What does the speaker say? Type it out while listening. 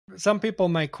some people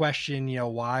might question,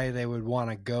 why they would want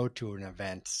to go to an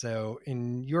event. So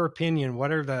in your opinion,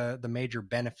 what are the major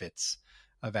benefits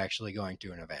of actually going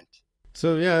to an event?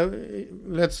 So yeah,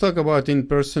 let's talk about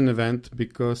in-person event,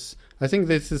 because I think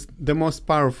this is the most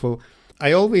powerful.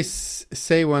 I always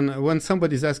say when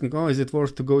somebody's asking, oh, is it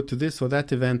worth to go to this or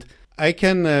that event? I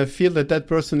can feel that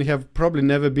person have probably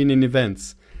never been in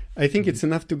events. I think it's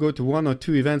enough to go to one or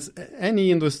two events,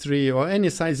 any industry or any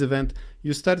size event.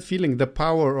 You start feeling the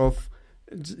power of,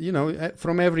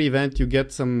 from every event you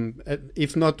get some,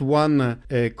 if not one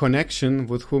connection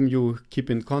with whom you keep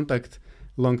in contact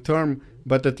long term,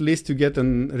 but at least you get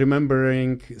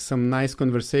remembering some nice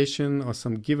conversation or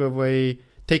some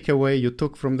takeaway you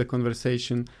took from the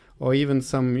conversation, or even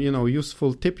some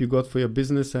useful tip you got for your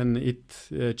business, and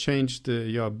it changed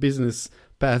your business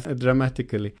path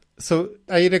dramatically. So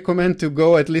I recommend to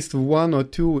go at least one or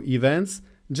two events,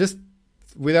 just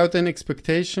without any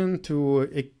expectation, to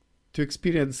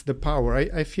experience the power.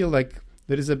 I feel like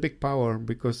there is a big power,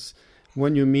 because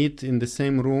when you meet in the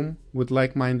same room with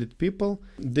like-minded people,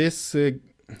 this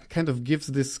kind of gives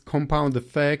this compound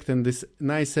effect and this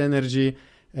nice energy,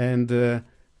 and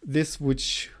this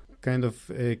which kind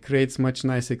of creates much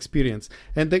nice experience.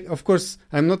 And of course,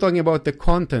 I'm not talking about the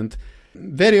content.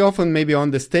 Very often, maybe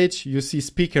on the stage, you see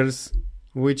speakers,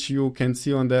 which you can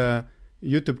see on the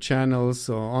YouTube channels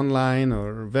or online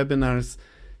or webinars.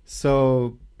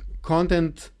 So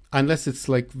content, unless it's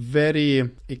like very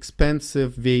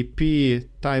expensive VIP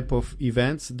type of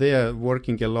events, they are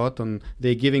working a lot on,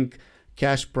 they're giving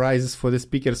cash prizes for the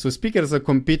speakers. So speakers are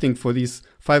competing for these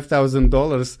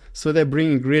 $5,000. So they're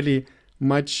bringing really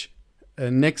much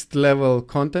next level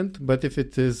content. But if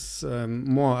it is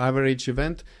more average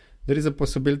event, there is a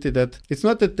possibility that it's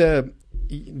not that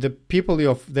the people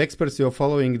the experts you're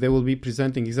following, they will be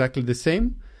presenting exactly the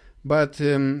same, but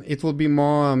it will be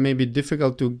more maybe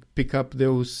difficult to pick up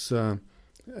those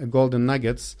golden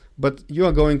nuggets. But you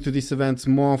are going to these events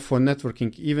more for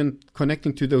networking, even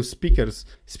connecting to those speakers.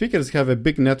 Speakers have a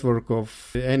big network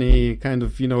of any kind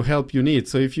of help you need.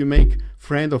 So if you make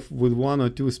friend with one or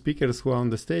two speakers who are on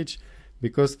the stage,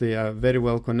 because they are very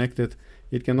well connected,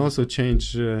 it can also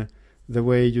change the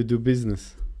way you do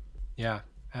business. Yeah,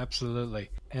 absolutely.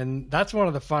 And that's one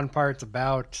of the fun parts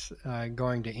about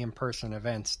going to in-person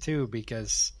events too,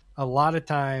 because a lot of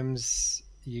times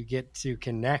you get to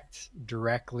connect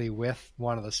directly with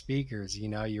one of the speakers.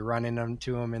 You run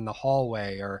into them in the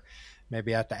hallway, or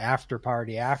maybe at the after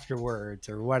party afterwards,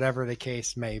 or whatever the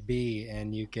case may be,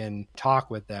 and you can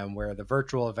talk with them, where the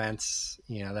virtual events,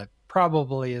 that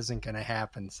probably isn't going to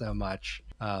happen so much.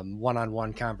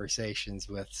 One-on-one conversations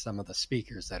with some of the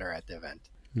speakers that are at the event.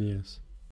 Yes.